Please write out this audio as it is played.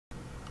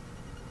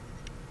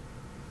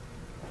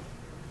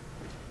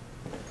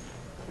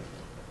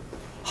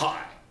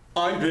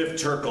I'm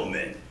Biff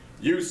Turkelman.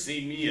 You've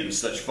seen me in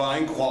such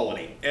fine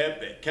quality,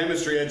 epic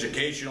chemistry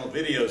educational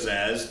videos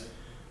as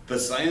The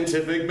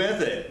Scientific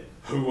Method,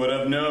 Who Would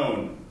Have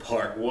Known,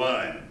 Part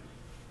 1,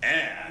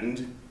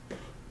 and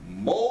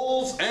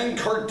Moles and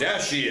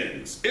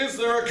Kardashians, Is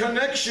There a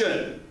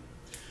Connection?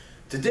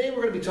 Today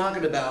we're going to be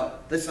talking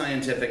about the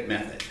scientific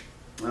method,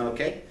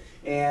 okay?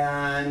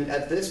 And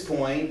at this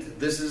point,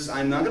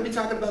 I'm not going to be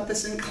talking about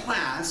this in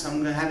class.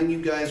 I'm having you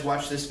guys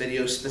watch this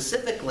video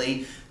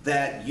specifically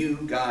that you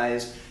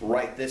guys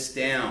write this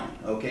down,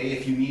 okay?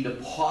 If you need to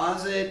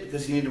pause it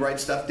because you need to write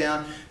stuff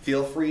down,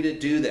 feel free to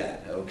do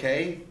that,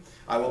 okay?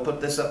 I will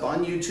put this up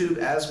on YouTube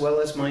as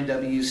well as my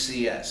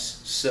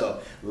WCS.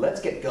 So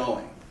let's get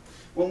going.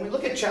 When we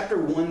look at Chapter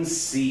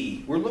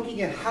 1C, we're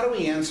looking at how do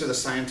we answer the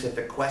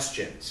scientific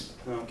questions,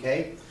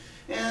 okay?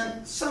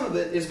 And some of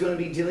it is going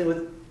to be dealing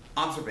with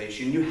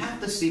observation. You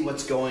have to see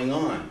what's going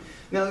on.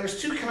 Now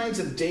there's two kinds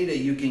of data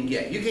you can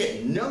get. You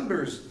get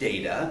numbers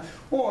data,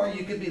 or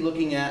you could be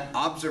looking at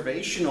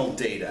observational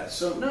data.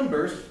 So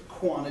numbers,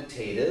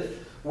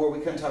 quantitative, where we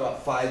can talk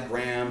about 5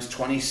 grams,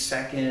 20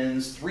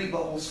 seconds, 3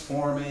 bubbles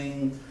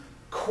forming.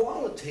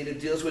 Qualitative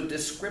deals with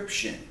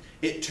description.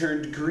 It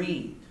turned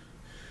green.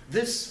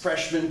 This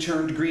freshman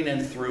turned green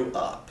and threw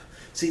up.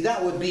 See,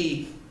 that would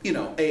be,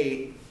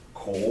 a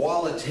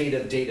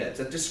qualitative data. It's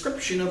a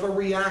description of a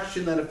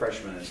reaction that a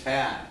freshman has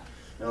had.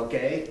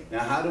 Okay, now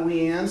how do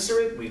we answer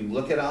it? We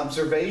look at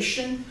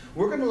observation.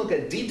 We're going to look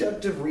at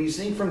deductive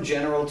reasoning from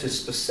general to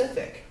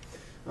specific.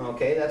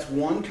 Okay, that's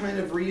one kind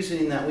of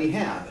reasoning that we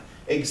have.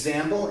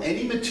 Example,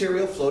 any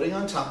material floating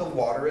on top of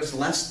water is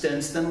less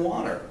dense than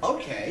water.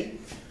 Okay,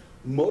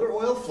 motor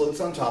oil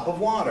floats on top of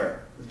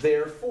water.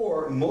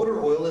 Therefore,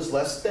 motor oil is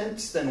less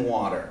dense than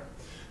water.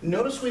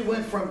 Notice we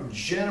went from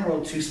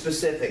general to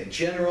specific.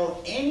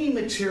 General, any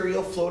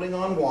material floating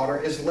on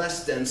water is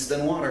less dense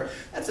than water.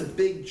 That's a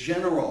big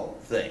general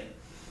thing,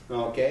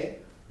 okay?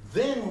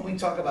 Then when we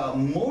talk about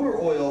motor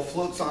oil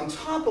floats on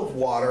top of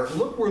water,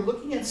 look, we're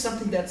looking at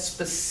something that's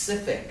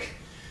specific,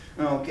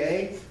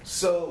 okay?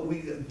 So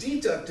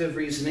deductive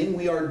reasoning,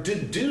 we are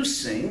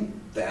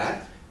deducing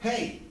that,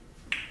 hey,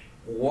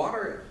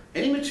 water,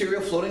 any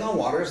material floating on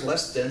water is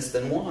less dense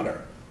than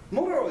water.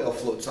 Motor oil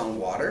floats on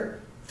water.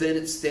 Then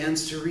it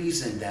stands to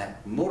reason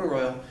that motor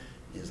oil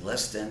is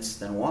less dense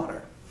than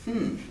water.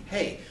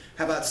 Hey,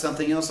 how about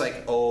something else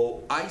like,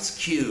 ice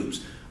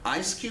cubes?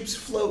 Ice cubes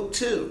float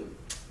too.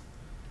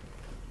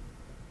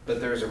 But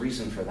there's a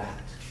reason for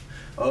that.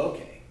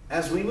 Okay,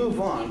 as we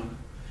move on,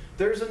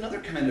 there's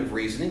another kind of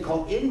reasoning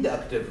called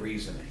inductive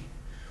reasoning,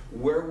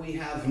 where we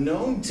have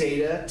known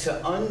data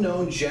to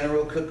unknown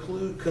general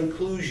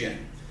conclusion.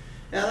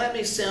 Now that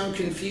may sound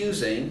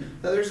confusing,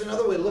 but there's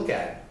another way to look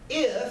at it.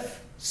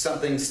 If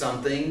something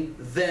something,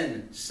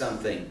 then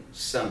something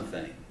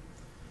something.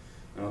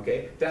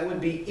 Okay, that would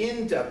be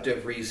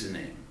inductive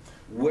reasoning.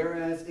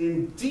 Whereas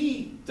in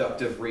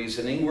deductive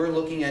reasoning, we're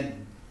looking at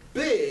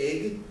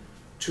big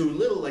to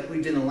little like we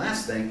did in the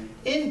last thing.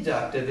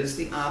 Inductive is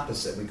the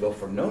opposite. We go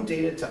from known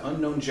data to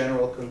unknown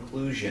general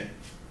conclusion.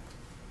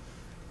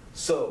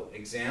 So,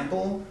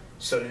 example,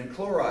 sodium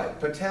chloride,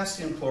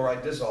 potassium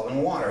chloride dissolve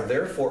in water.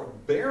 Therefore,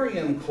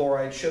 barium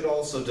chloride should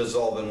also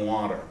dissolve in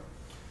water.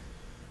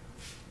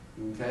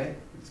 Okay,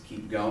 let's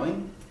keep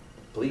going.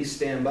 Please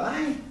stand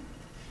by.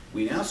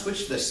 We now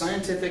switch to the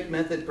scientific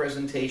method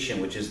presentation,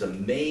 which is the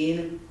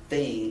main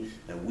thing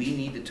that we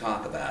need to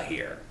talk about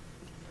here.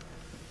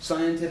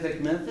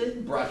 Scientific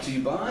method brought to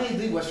you by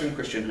the Western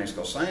Christian High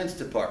School Science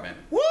Department.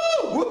 Woo!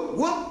 Woo!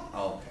 Woo!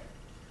 Okay.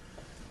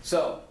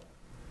 So,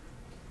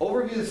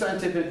 overview of the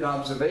scientific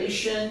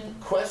observation,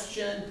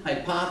 question,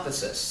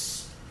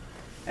 hypothesis,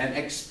 and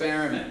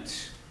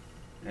experiment,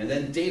 and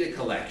then data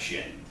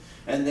collection,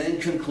 and then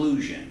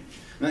conclusion.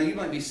 Now you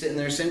might be sitting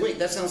there saying, wait,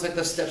 that sounds like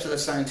the steps of the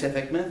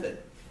scientific method.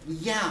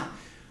 Yeah.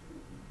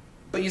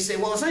 But you say,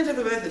 well, the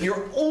scientific method,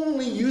 you're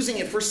only using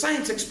it for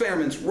science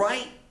experiments,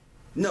 right?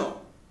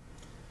 No.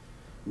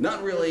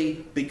 Not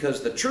really,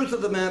 because the truth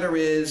of the matter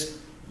is,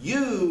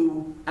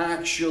 you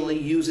actually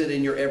use it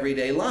in your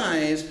everyday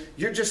lives,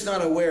 you're just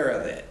not aware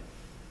of it.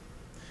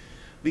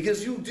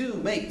 Because you do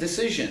make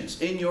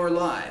decisions in your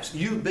lives.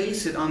 You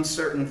base it on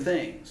certain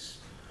things.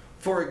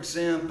 For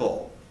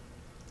example,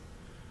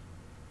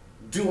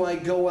 do I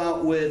go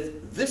out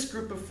with this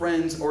group of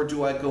friends or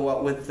do I go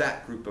out with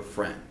that group of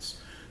friends?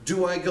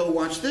 Do I go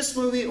watch this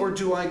movie or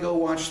do I go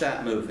watch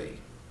that movie?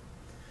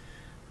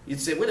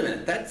 You'd say, wait a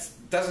minute, that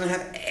doesn't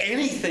have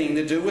anything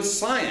to do with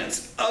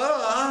science.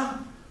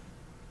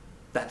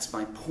 That's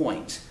my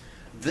point.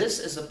 This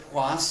is a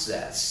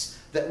process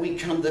that we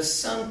come to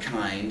some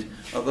kind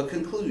of a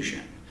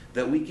conclusion,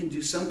 that we can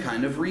do some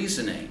kind of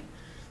reasoning.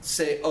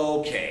 Say,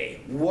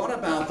 okay, what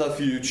about the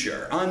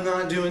future? I'm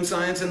not doing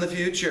science in the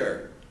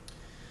future.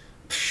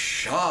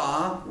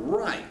 Pshaw,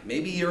 right,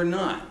 maybe you're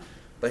not.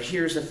 But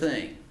here's the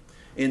thing.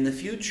 In the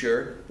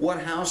future,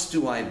 what house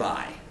do I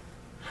buy?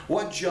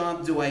 What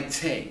job do I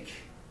take?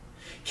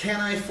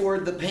 Can I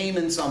afford the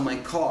payments on my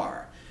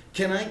car?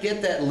 Can I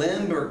get that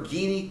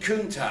Lamborghini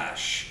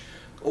Countach?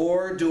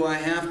 Or do I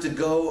have to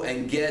go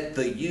and get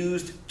the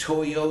used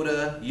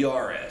Toyota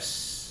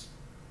Yaris?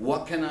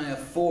 What can I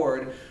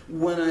afford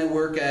when I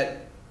work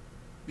at,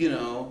 you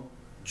know,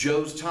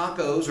 Joe's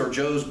Tacos or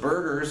Joe's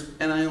Burgers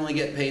and I only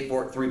get paid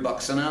for it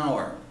 $3 an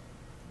hour?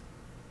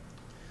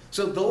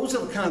 So those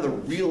are kind of the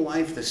real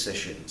life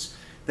decisions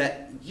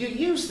that you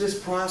use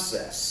this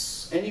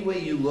process any way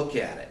you look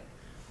at it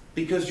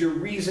because you're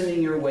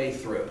reasoning your way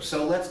through.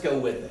 So let's go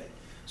with it.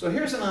 So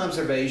here's an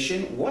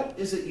observation. What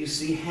is it you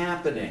see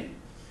happening?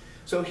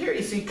 So here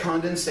you see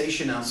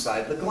condensation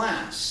outside the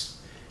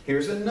glass.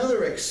 Here's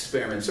another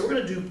experiment. So we're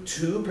going to do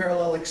two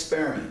parallel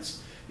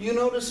experiments. You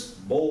notice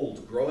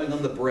mold growing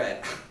on the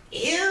bread.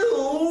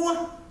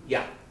 Ew!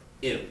 Yeah,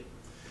 ew.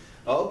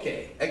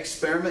 Okay,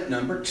 experiment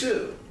number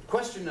 2.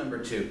 Question number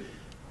 2.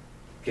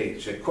 Okay,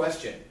 so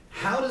question.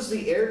 How does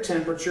the air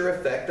temperature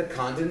affect the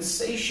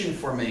condensation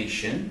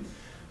formation?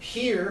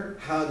 Here,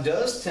 how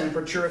does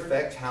temperature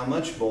affect how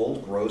much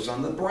mold grows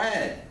on the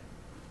bread?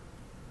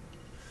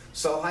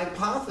 So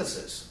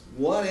hypothesis,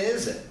 what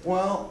is it?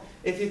 Well,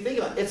 if you think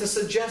about it, it's a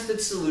suggested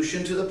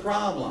solution to the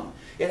problem.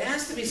 It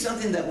has to be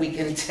something that we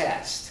can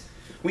test.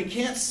 We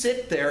can't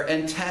sit there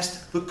and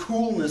test the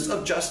coolness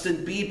of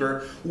Justin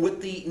Bieber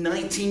with the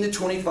 19 to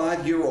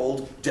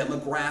 25-year-old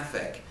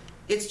demographic.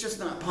 It's just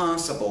not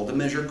possible to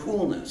measure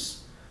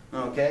coolness,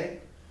 okay?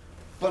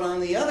 But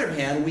on the other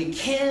hand, we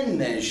can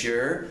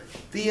measure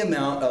the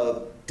amount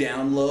of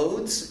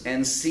downloads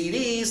and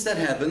CDs that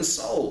have been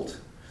sold.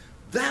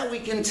 That we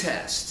can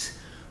test.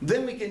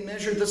 Then we can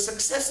measure the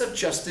success of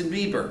Justin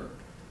Bieber,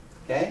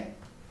 okay?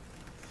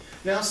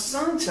 Now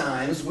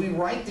sometimes we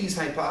write these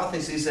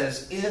hypotheses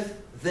as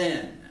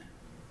if-then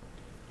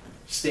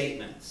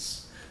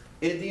statements.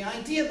 The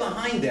idea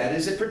behind that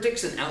is it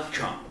predicts an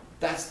outcome.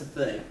 That's the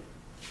thing.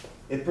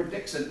 It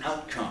predicts an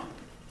outcome.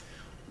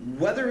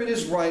 Whether it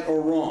is right or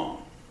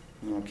wrong,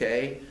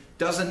 okay,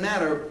 doesn't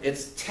matter.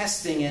 It's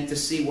testing it to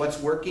see what's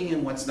working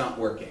and what's not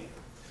working.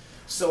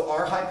 So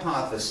our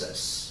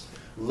hypothesis,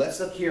 let's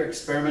look here,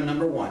 experiment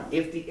number 1.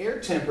 If the air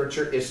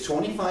temperature is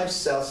 25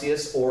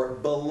 Celsius or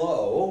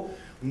below,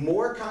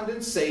 more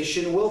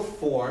condensation will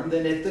form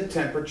than if the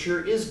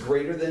temperature is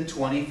greater than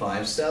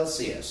 25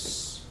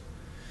 Celsius.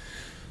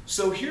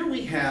 So here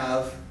we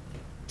have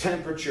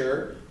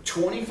temperature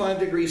 25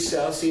 degrees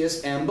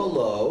Celsius and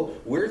below.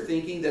 We're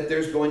thinking that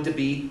there's going to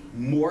be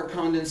more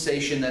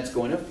condensation that's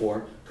going to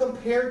form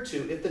compared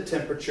to if the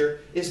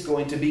temperature is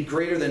going to be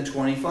greater than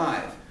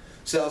 25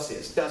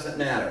 Celsius. Doesn't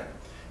matter.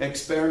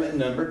 Experiment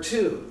number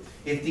 2.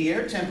 If the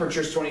air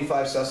temperature is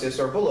 25 Celsius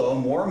or below,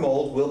 more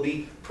mold will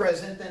be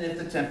present than if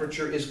the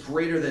temperature is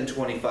greater than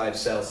 25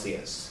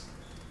 Celsius.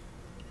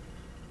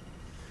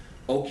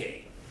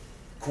 Okay,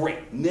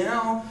 great.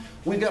 Now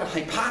we've got a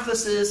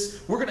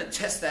hypothesis. We're going to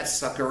test that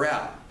sucker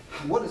out.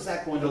 What is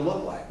that going to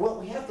look like?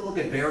 Well, we have to look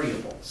at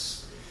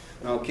variables.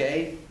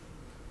 Okay?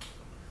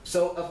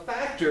 So a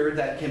factor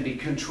that can be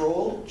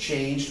controlled,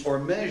 changed, or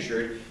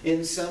measured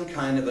in some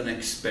kind of an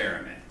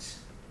experiment.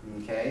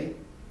 Okay?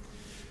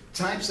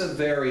 Types of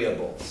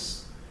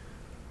variables.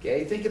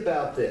 Okay, think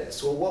about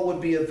this. Well, what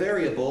would be a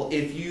variable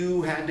if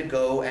you had to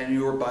go and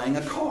you were buying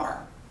a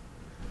car?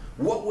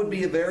 What would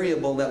be a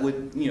variable that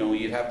would,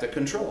 you'd have to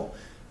control?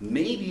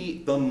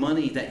 Maybe the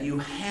money that you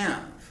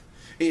have.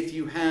 If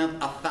you have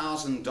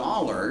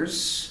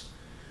 $1,000,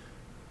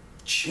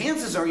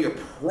 chances are you're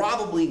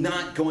probably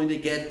not going to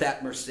get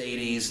that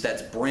Mercedes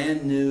that's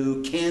brand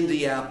new,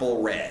 candy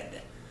apple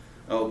red,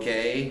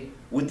 okay,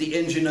 with the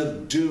engine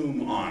of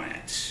doom on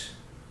it.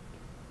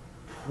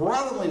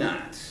 Probably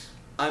not,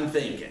 I'm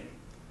thinking.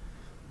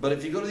 But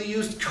if you go to the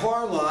used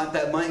car lot,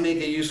 that might make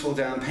a useful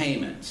down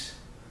payment.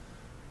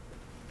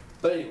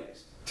 But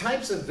anyways,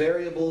 types of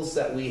variables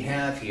that we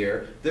have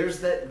here, there's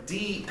that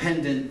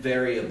dependent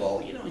variable.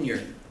 When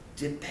you're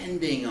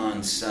depending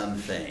on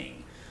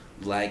something,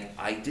 like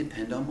I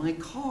depend on my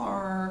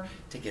car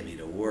to get me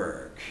to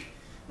work.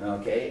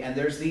 Okay, and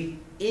there's the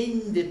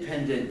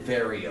independent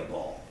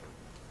variable.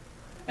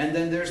 And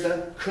then there's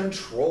the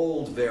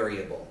controlled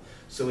variable.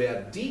 So we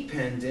have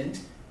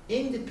dependent,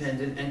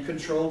 independent, and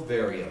controlled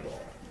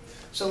variable.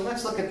 So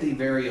let's look at the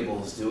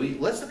variables, Dewey.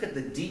 Let's look at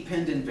the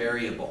dependent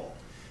variable.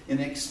 In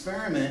an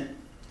experiment,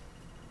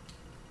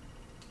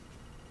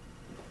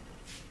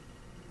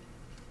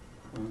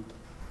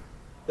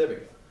 there we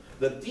go.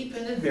 The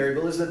dependent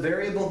variable is the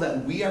variable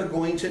that we are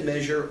going to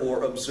measure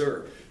or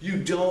observe.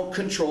 You don't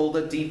control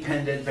the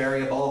dependent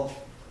variable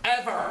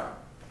ever.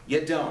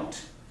 You don't.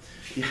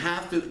 You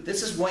have to,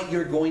 this is what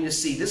you're going to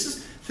see.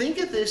 Think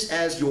of this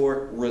as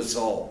your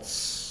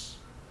results.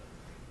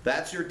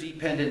 That's your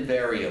dependent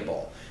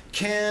variable.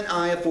 Can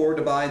I afford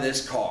to buy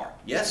this car?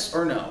 Yes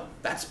or no?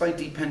 That's my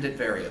dependent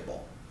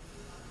variable.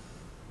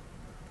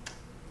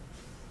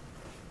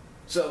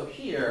 So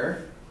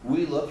here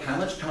we look how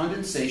much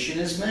condensation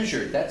is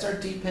measured. That's our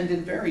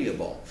dependent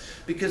variable,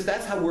 because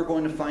that's how we're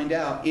going to find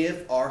out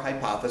if our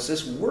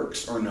hypothesis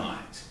works or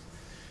not.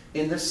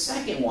 In the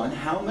second one,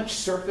 how much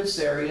surface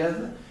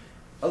area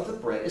of the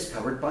bread is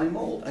covered by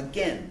mold.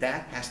 Again,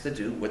 that has to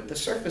do with the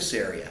surface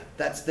area.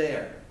 That's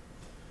there.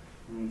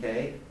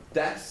 Okay?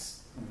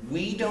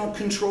 We don't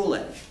control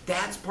it.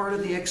 That's part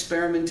of the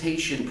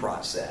experimentation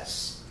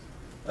process.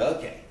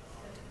 Okay,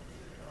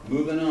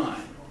 moving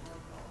on.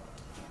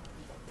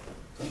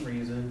 For some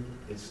reason,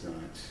 it's not.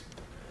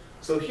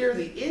 So here,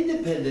 the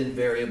independent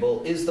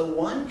variable is the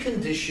one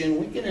condition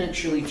we can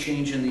actually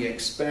change in the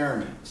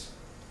experiment.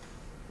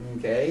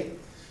 Okay?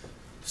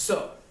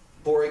 So,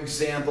 for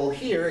example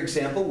here,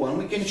 example 1,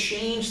 we can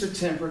change the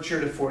temperature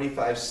to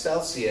 45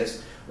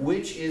 Celsius,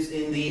 which is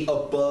in the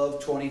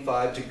above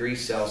 25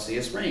 degrees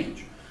Celsius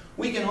range.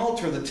 We can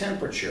alter the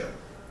temperature.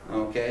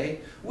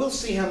 Okay? We'll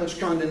see how much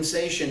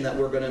condensation that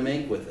we're going to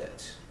make with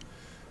it.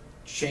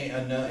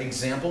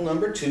 Example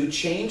number 2,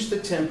 change the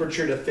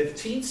temperature to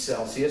 15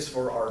 Celsius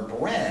for our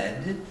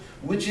bread,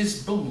 which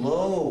is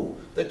below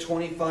the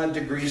 25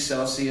 degrees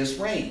Celsius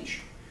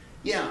range.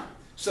 Yeah,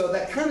 so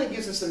that kind of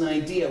gives us an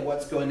idea of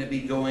what's going to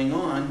be going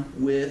on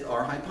with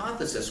our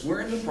hypothesis.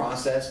 We're in the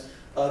process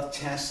of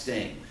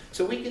testing.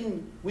 So we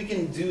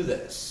can do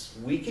this.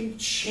 We can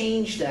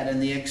change that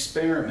in the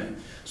experiment.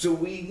 So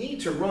we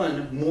need to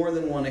run more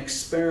than one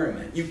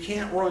experiment. You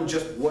can't run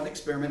just one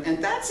experiment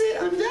and that's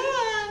it, I'm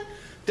done.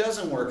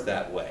 Doesn't work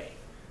that way,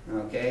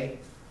 okay?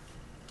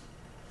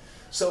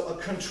 So a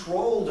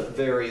controlled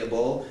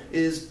variable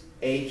is,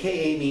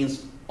 AKA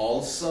means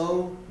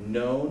also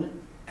known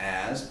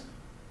as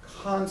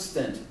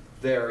constant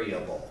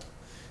variable.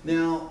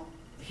 Now,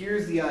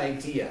 here's the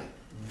idea.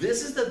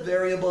 This is the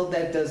variable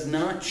that does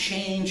not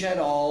change at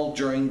all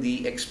during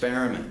the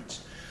experiment.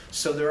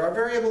 So there are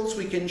variables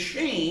we can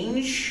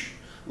change,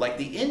 like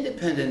the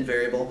independent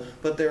variable,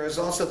 but there is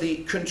also the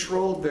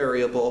controlled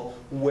variable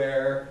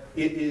where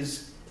it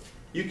is,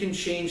 you can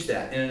change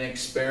that in an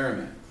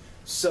experiment.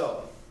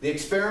 So the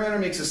experimenter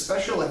makes a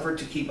special effort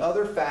to keep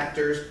other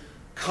factors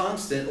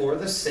constant or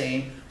the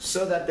same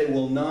so that they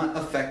will not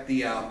affect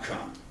the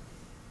outcome.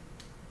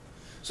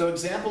 So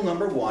example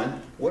number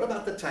 1, what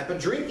about the type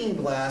of drinking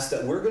glass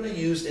that we're going to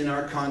use in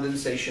our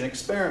condensation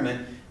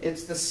experiment?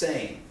 It's the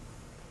same.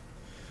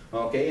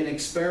 Okay, in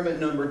experiment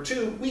number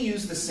 2, we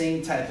use the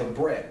same type of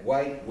bread,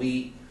 white,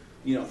 wheat,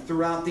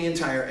 throughout the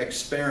entire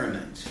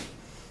experiment.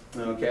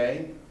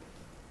 Okay?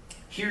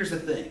 Here's the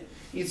thing.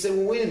 You'd say,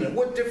 well, wait a minute,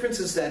 what difference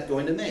is that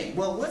going to make?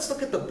 Well, let's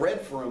look at the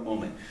bread for a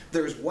moment.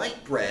 There's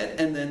white bread,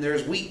 and then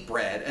there's wheat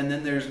bread, and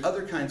then there's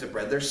other kinds of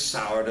bread. There's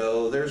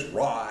sourdough, there's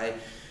rye.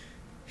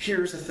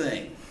 Here's the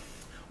thing.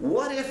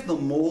 What if the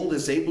mold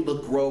is able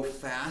to grow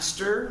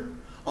faster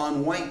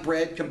on white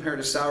bread compared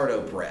to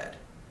sourdough bread?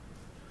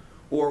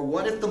 Or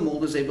what if the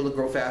mold is able to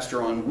grow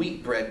faster on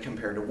wheat bread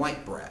compared to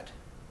white bread?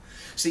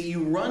 See,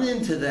 you run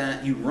into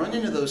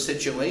those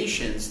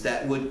situations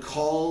that would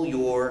call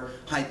your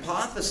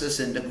hypothesis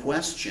into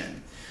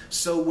question.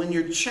 So when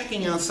you're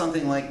checking out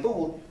something like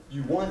gold,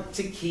 you want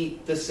to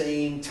keep the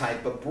same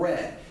type of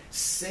bread.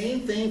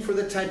 Same thing for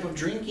the type of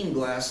drinking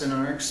glass in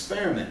our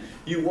experiment.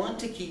 You want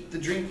to keep the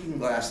drinking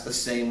glass the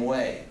same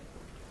way.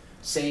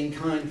 Same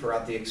kind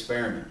throughout the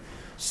experiment.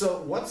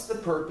 So what's the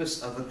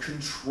purpose of a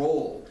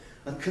control?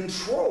 A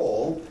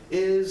control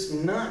is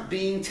not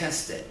being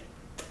tested.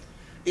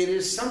 It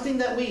is something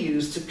that we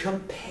use to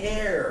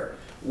compare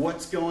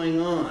what's going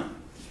on.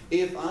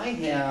 If I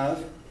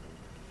have,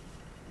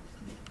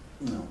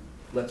 no,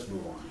 let's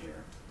move on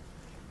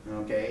here.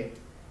 Okay?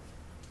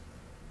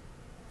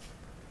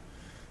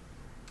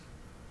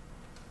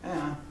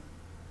 Yeah.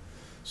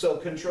 So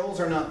controls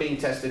are not being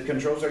tested.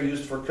 Controls are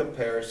used for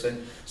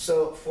comparison.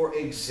 So for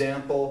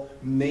example,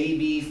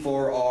 maybe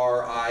for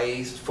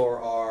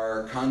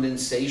our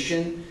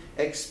condensation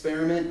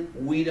experiment,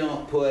 we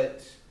don't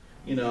put,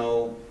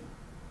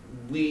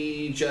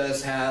 we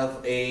just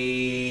have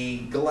a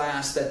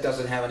glass that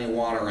doesn't have any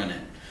water in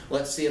it.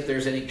 Let's see if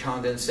there's any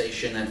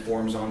condensation that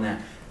forms on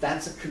that.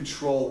 That's a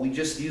control. We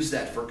just use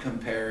that for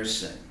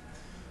comparison.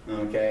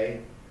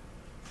 Okay?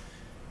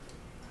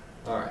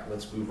 All right,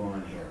 let's move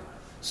on here.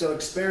 So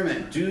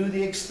experiment, do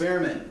the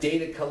experiment,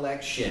 data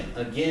collection.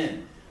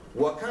 Again,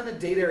 what kind of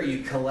data are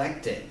you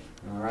collecting?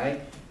 All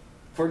right.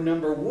 For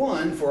number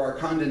 1, for our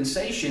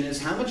condensation,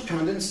 is how much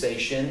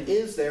condensation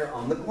is there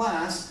on the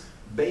glass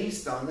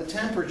based on the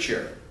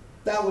temperature.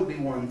 That would be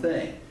one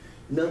thing.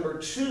 Number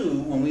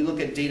 2, when we look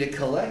at data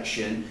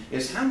collection,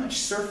 is how much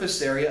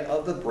surface area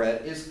of the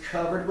bread is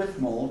covered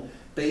with mold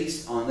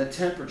based on the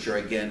temperature.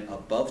 Again,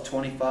 above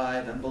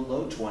 25 and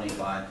below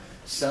 25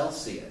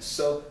 Celsius.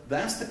 So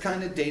that's the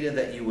kind of data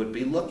that you would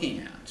be looking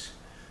at.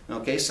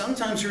 Okay,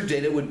 sometimes your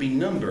data would be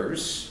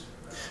numbers.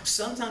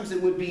 Sometimes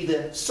it would be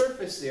the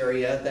surface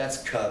area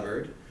that's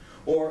covered.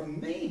 Or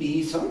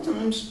maybe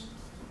sometimes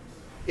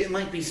it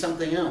might be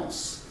something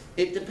else.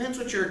 It depends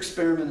what your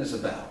experiment is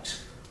about.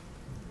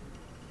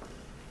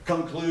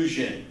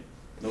 Conclusion.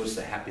 Notice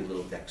the happy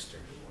little Dexter.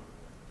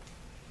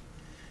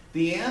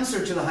 The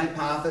answer to the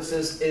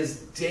hypothesis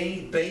is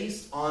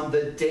based on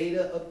the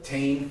data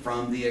obtained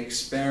from the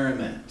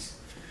experiment.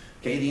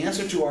 Okay, the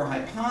answer to our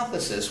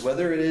hypothesis,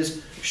 whether it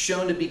is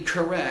shown to be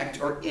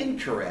correct or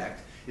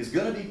incorrect, is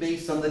going to be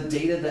based on the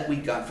data that we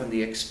got from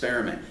the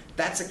experiment.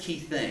 That's a key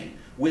thing.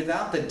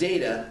 Without the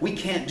data, we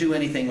can't do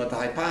anything with the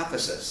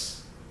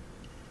hypothesis.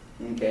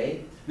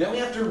 Okay? Now we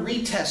have to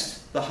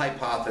retest the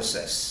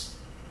hypothesis.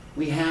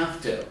 We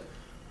have to.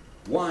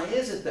 Why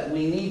is it that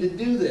we need to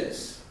do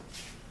this?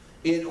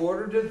 In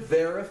order to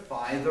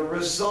verify the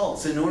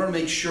results, in order to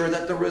make sure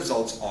that the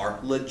results are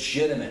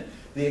legitimate.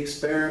 The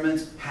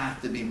experiments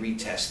have to be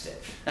retested.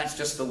 That's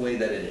just the way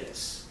that it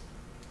is.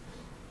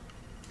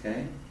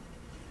 Okay?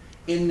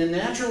 In the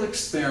natural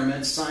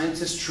experiment,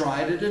 scientists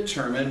try to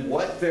determine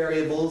what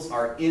variables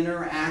are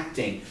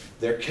interacting.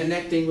 They're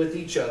connecting with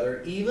each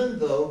other, even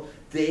though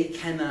they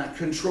cannot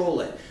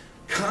control it.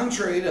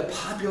 Contrary to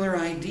popular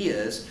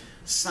ideas,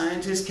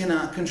 scientists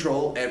cannot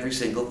control every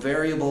single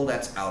variable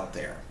that's out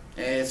there.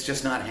 It's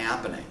just not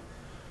happening.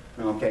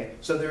 Okay?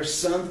 So there are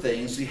some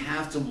things you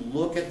have to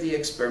look at the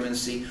experiment and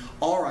see,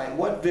 all right,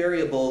 what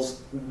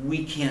variables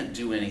we can't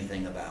do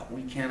anything about.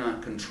 We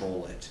cannot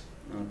control it.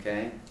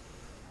 Okay?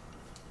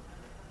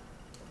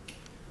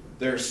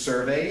 There are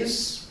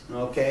surveys,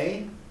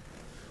 okay,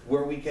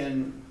 where we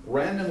can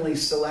randomly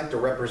select a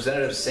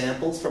representative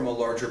samples from a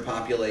larger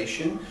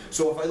population.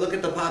 So if I look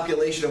at the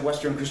population of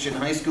Western Christian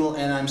High School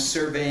and I'm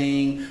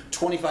surveying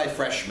 25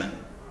 freshmen,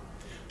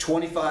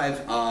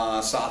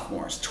 25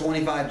 sophomores,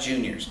 25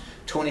 juniors,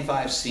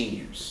 25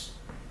 seniors,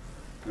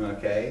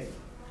 okay,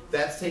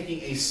 that's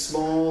taking a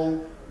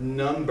small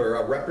number,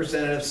 a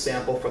representative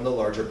sample from the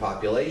larger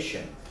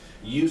population.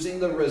 Using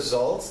the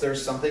results,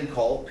 there's something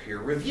called peer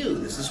review.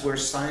 This is where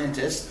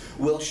scientists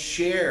will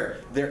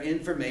share their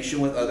information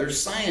with other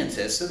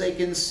scientists so they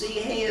can see,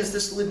 hey, is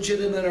this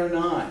legitimate or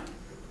not?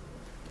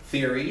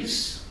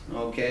 Theories,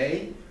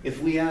 okay?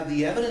 If we have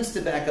the evidence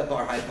to back up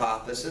our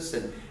hypothesis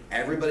and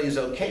everybody's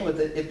okay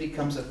with it, it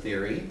becomes a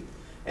theory.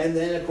 And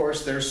then, of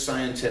course, there's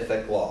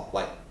scientific law,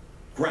 like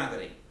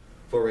gravity,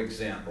 for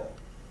example.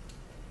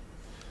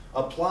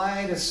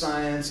 Applied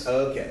science,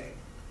 okay.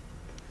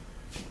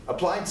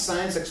 Applied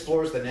science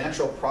explores the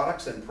natural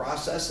products and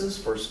processes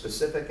for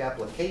specific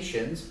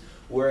applications,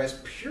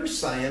 whereas pure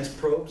science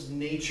probes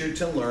nature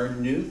to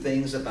learn new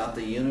things about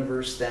the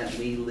universe that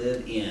we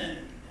live in.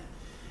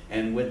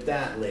 And with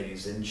that,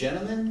 ladies and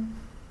gentlemen,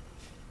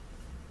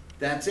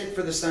 that's it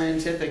for the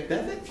scientific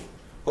method.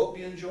 Hope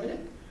you enjoyed it.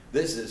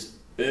 This is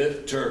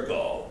Biff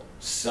Turkle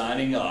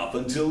signing off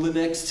until the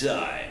next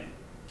time.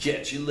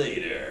 Catch you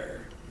later.